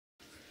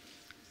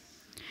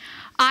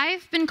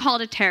I've been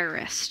called a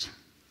terrorist.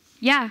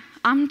 Yeah,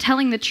 I'm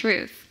telling the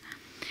truth.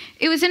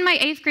 It was in my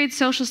 8th grade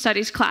social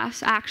studies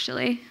class,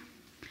 actually.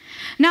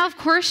 Now, of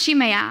course, you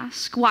may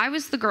ask, why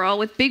was the girl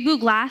with big blue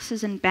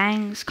glasses and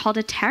bangs called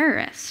a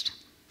terrorist?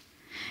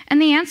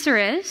 And the answer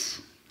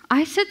is,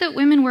 I said that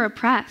women were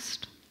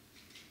oppressed.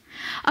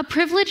 A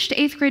privileged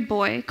 8th grade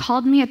boy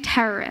called me a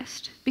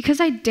terrorist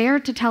because I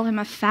dared to tell him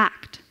a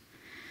fact,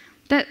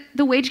 that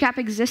the wage gap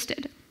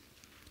existed,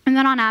 and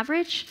that on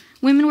average,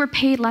 women were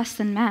paid less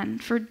than men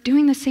for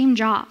doing the same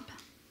job.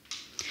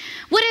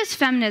 What is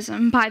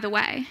feminism, by the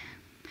way?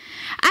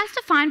 As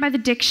defined by the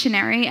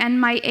dictionary and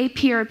my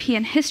AP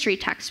European history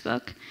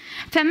textbook,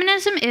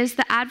 feminism is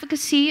the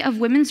advocacy of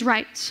women's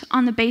rights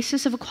on the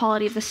basis of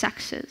equality of the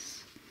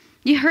sexes.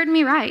 You heard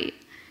me right.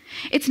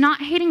 It's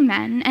not hating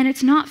men, and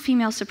it's not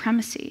female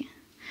supremacy.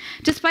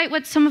 Despite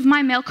what some of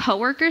my male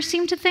coworkers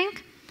seem to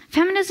think,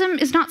 feminism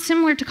is not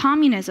similar to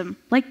communism,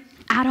 like,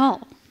 at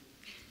all.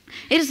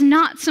 It is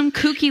not some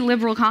kooky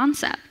liberal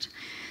concept.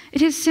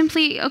 It is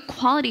simply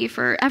equality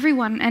for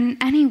everyone and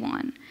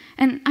anyone,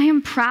 and I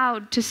am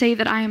proud to say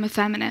that I am a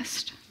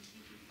feminist.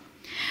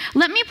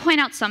 Let me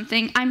point out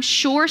something I'm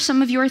sure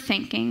some of you are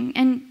thinking,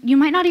 and you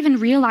might not even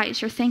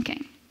realize you're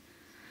thinking,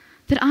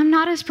 that I'm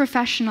not as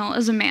professional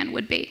as a man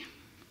would be.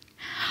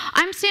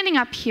 I'm standing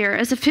up here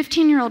as a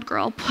 15-year-old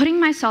girl, putting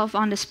myself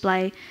on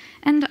display,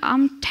 and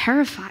I'm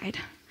terrified.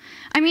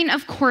 I mean,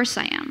 of course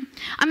I am.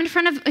 I'm in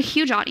front of a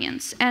huge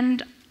audience,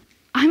 and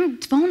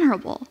I'm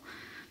vulnerable.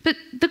 But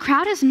the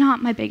crowd is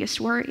not my biggest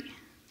worry.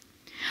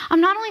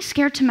 I'm not only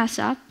scared to mess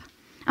up,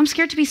 I'm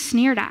scared to be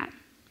sneered at,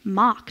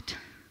 mocked.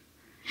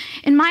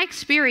 In my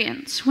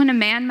experience, when a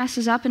man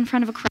messes up in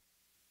front of a crowd,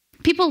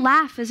 people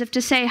laugh as if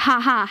to say, ha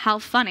ha, how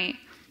funny.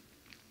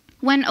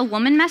 When a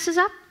woman messes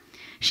up,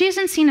 she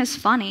isn't seen as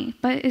funny,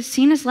 but is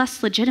seen as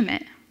less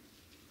legitimate.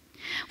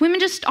 Women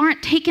just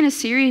aren't taken as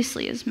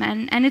seriously as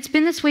men, and it's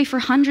been this way for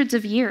hundreds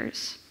of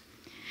years.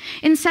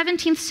 In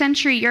 17th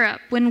century Europe,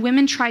 when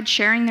women tried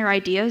sharing their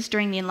ideas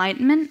during the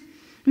Enlightenment,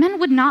 men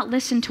would not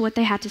listen to what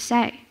they had to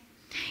say.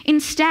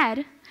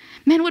 Instead,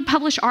 men would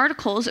publish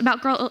articles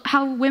about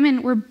how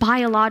women were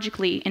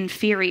biologically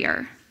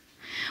inferior.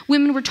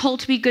 Women were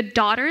told to be good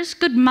daughters,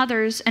 good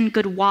mothers, and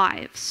good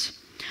wives.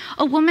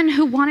 A woman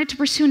who wanted to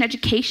pursue an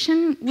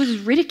education was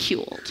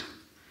ridiculed.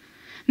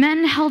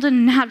 Men held a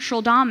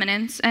natural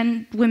dominance,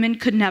 and women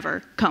could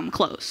never come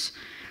close.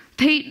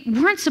 They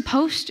weren't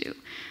supposed to.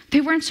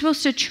 They weren't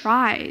supposed to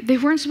try. They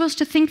weren't supposed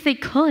to think they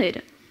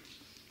could.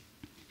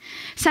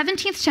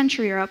 17th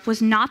century Europe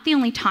was not the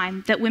only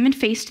time that women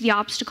faced the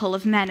obstacle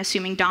of men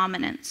assuming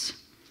dominance.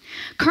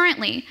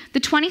 Currently, the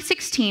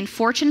 2016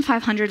 Fortune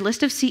 500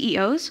 list of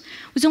CEOs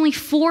was only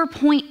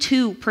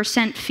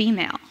 4.2%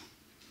 female.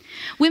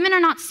 Women are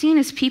not seen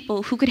as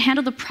people who could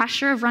handle the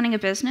pressure of running a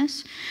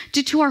business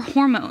due to our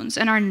hormones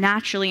and our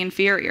naturally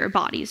inferior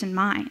bodies and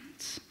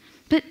minds.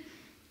 But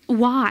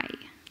why?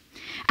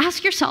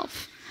 Ask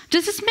yourself,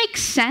 does this make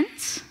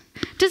sense?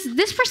 Does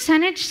this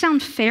percentage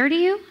sound fair to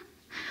you?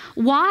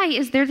 Why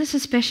is there the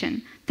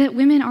suspicion that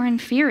women are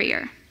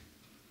inferior?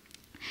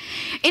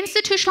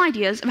 Institutional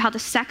ideas of how the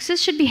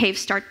sexes should behave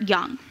start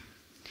young.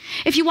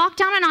 If you walk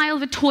down an aisle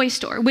of a toy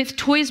store with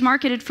toys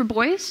marketed for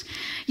boys,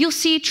 you'll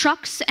see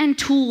trucks and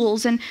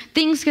tools and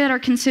things that are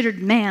considered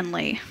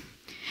manly.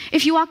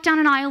 If you walk down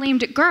an aisle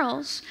aimed at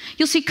girls,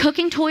 you'll see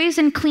cooking toys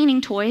and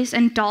cleaning toys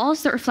and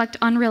dolls that reflect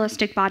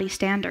unrealistic body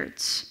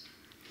standards.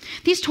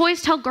 These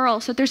toys tell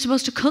girls that they're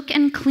supposed to cook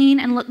and clean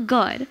and look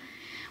good,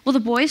 while the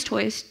boys'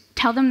 toys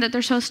tell them that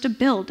they're supposed to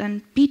build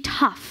and be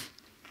tough.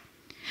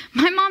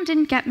 My mom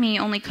didn't get me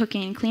only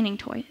cooking and cleaning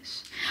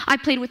toys. I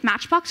played with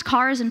Matchbox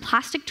cars and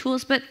plastic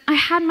tools, but I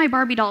had my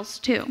Barbie dolls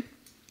too.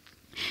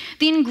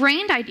 The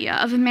ingrained idea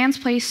of a man's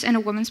place and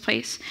a woman's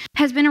place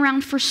has been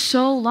around for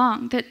so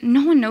long that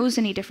no one knows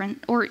any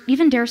different or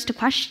even dares to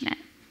question it.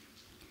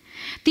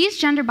 These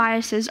gender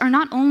biases are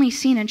not only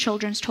seen in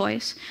children's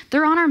toys,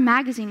 they're on our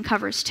magazine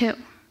covers too.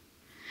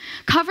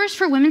 Covers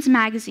for women's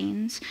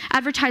magazines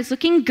advertise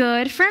looking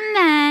good for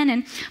men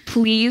and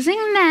pleasing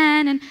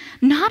men, and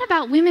not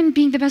about women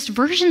being the best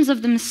versions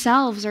of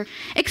themselves or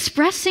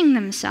expressing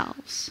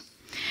themselves.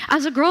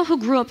 As a girl who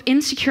grew up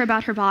insecure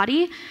about her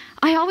body,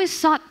 I always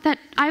thought that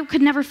I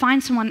could never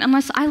find someone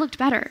unless I looked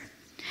better.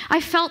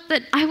 I felt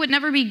that I would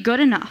never be good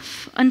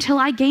enough until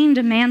I gained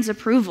a man's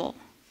approval.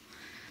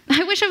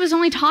 I wish I was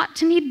only taught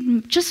to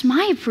need just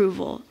my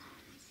approval.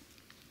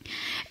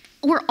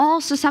 We're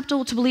all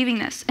susceptible to believing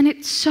this, and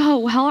it's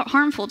so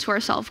harmful to our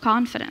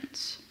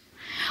self-confidence.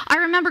 I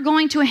remember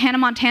going to a Hannah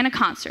Montana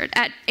concert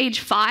at age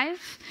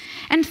 5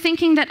 and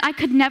thinking that I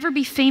could never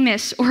be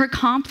famous or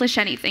accomplish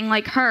anything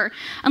like her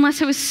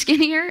unless I was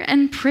skinnier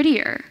and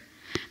prettier.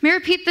 May I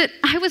repeat that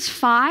I was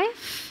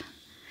 5?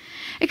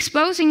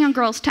 Exposing young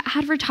girls to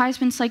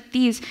advertisements like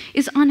these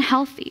is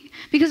unhealthy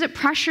because it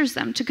pressures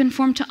them to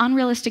conform to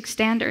unrealistic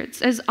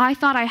standards, as I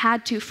thought I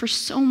had to for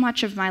so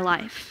much of my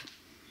life.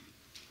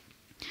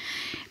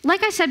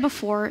 Like I said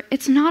before,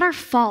 it's not our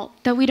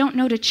fault that we don't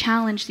know to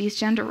challenge these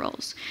gender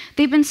roles.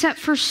 They've been set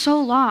for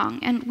so long,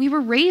 and we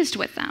were raised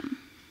with them.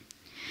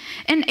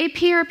 In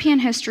AP European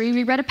history,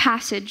 we read a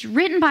passage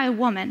written by a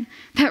woman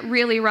that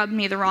really rubbed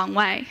me the wrong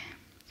way.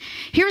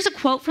 Here's a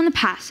quote from the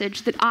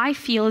passage that I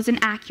feel is an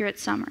accurate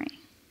summary.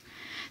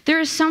 "There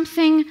is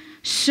something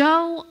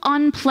so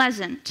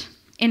unpleasant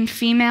in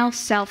female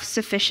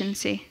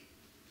self-sufficiency."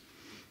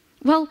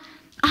 Well,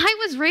 I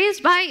was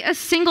raised by a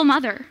single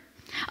mother,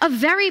 a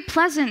very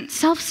pleasant,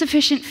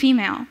 self-sufficient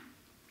female.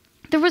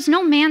 There was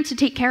no man to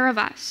take care of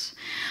us.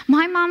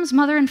 My mom's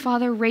mother and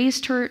father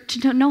raised her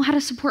to know how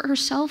to support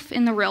herself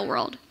in the real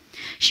world.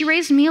 She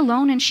raised me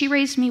alone, and she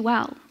raised me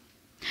well.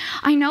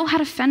 I know how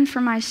to fend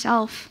for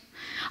myself.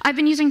 I've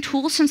been using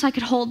tools since I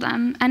could hold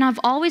them, and I've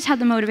always had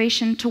the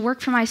motivation to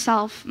work for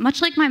myself,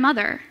 much like my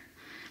mother.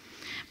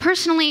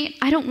 Personally,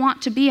 I don't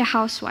want to be a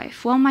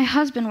housewife while my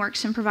husband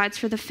works and provides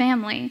for the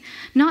family.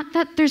 Not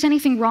that there's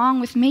anything wrong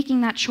with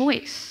making that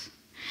choice.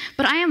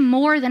 But I am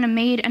more than a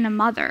maid and a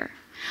mother.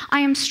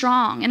 I am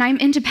strong, and I am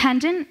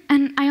independent,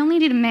 and I only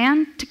need a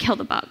man to kill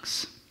the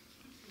bugs.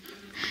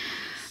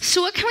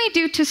 So what can we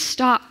do to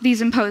stop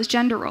these imposed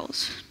gender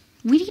roles?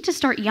 We need to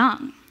start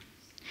young.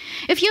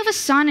 If you have a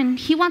son and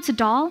he wants a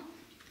doll,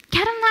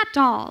 get him that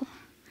doll.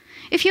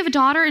 If you have a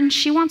daughter and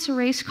she wants a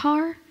race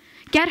car,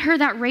 get her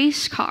that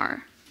race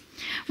car.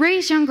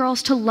 Raise young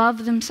girls to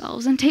love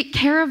themselves and take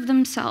care of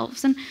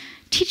themselves, and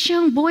teach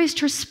young boys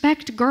to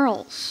respect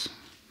girls.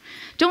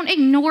 Don't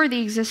ignore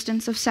the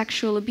existence of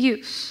sexual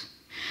abuse.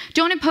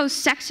 Don't impose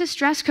sexist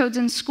dress codes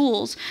in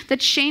schools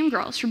that shame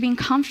girls for being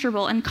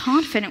comfortable and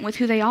confident with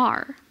who they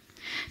are.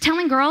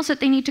 Telling girls that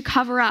they need to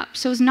cover up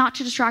so as not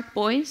to distract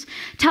boys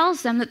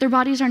tells them that their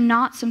bodies are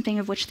not something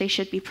of which they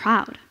should be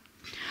proud.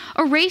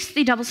 Erase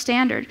the double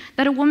standard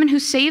that a woman who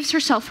saves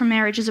herself for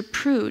marriage is a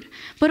prude,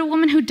 but a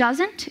woman who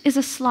doesn't is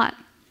a slut.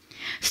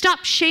 Stop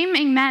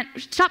praising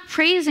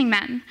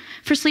men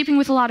for sleeping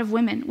with a lot of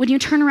women when you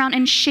turn around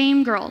and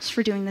shame girls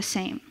for doing the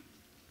same.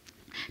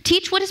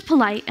 Teach what is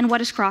polite and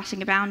what is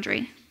crossing a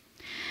boundary.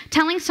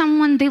 Telling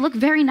someone they look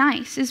very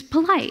nice is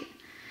polite.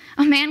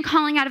 A man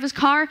calling out of his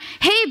car,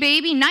 "Hey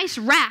baby, nice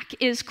rack,"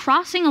 is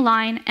crossing a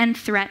line and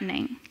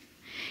threatening.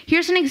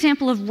 Here's an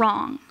example of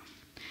wrong.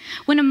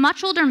 When a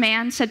much older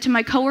man said to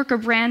my coworker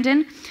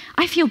Brandon,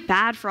 "I feel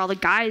bad for all the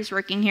guys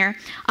working here.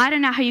 I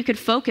don't know how you could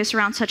focus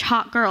around such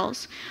hot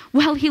girls."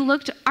 Well, he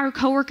looked at our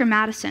coworker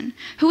Madison,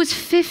 who was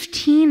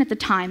 15 at the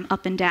time,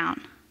 up and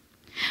down.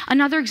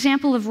 Another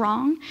example of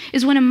wrong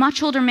is when a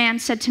much older man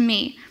said to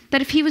me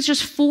that if he was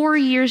just 4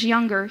 years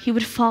younger, he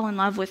would fall in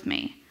love with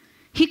me.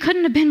 He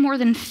couldn't have been more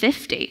than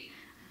 50.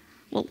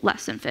 Well,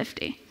 less than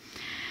 50.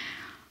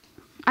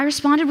 I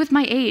responded with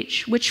my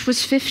age, which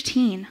was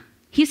 15.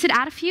 He said,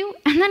 "Add a few,"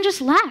 and then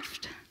just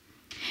left.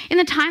 In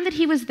the time that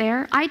he was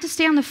there, I had to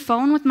stay on the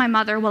phone with my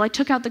mother while I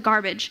took out the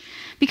garbage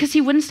because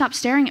he wouldn't stop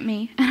staring at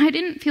me, and I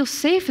didn't feel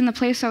safe in the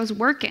place I was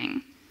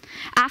working.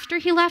 After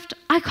he left,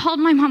 I called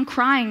my mom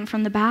crying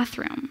from the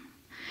bathroom.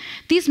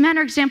 These men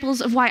are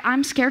examples of why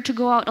I'm scared to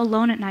go out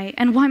alone at night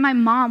and why my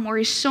mom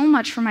worries so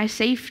much for my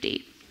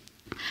safety.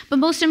 But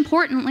most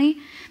importantly,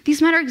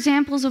 these men are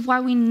examples of why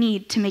we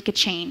need to make a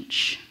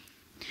change.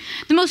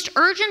 The most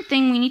urgent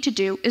thing we need to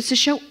do is to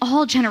show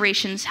all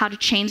generations how to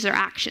change their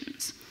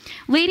actions.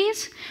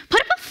 Ladies,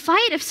 put up a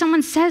fight if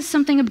someone says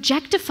something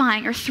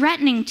objectifying or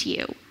threatening to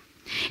you.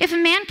 If a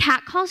man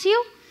catcalls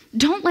you,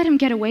 don't let him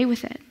get away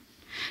with it.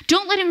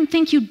 Don't let him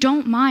think you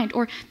don't mind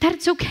or that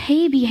it's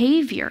okay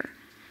behavior.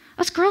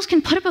 Us girls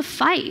can put up a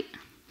fight.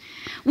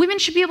 Women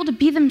should be able to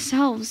be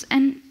themselves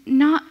and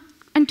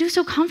do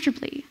so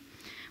comfortably.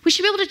 We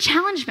should be able to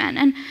challenge men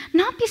and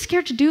not be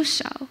scared to do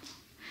so.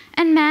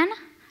 And men,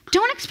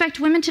 don't expect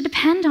women to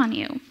depend on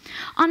you.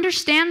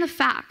 Understand the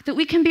fact that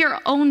we can be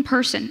our own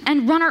person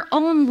and run our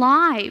own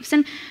lives,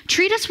 and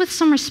treat us with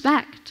some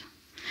respect.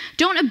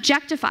 Don't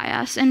objectify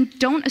us, and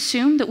don't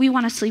assume that we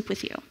want to sleep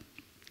with you.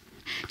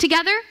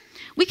 Together,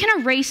 we can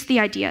erase the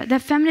idea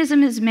that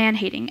feminism is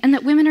man-hating and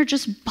that women are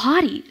just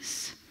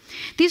bodies.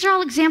 These are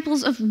all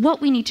examples of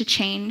what we need to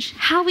change,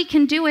 how we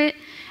can do it,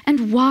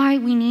 and why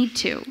we need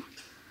to.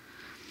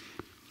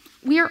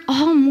 We are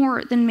all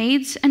more than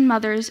maids and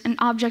mothers and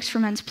objects for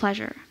men's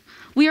pleasure.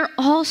 We are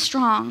all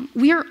strong,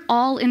 we are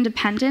all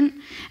independent,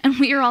 and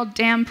we are all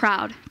damn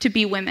proud to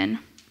be women.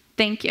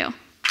 Thank you.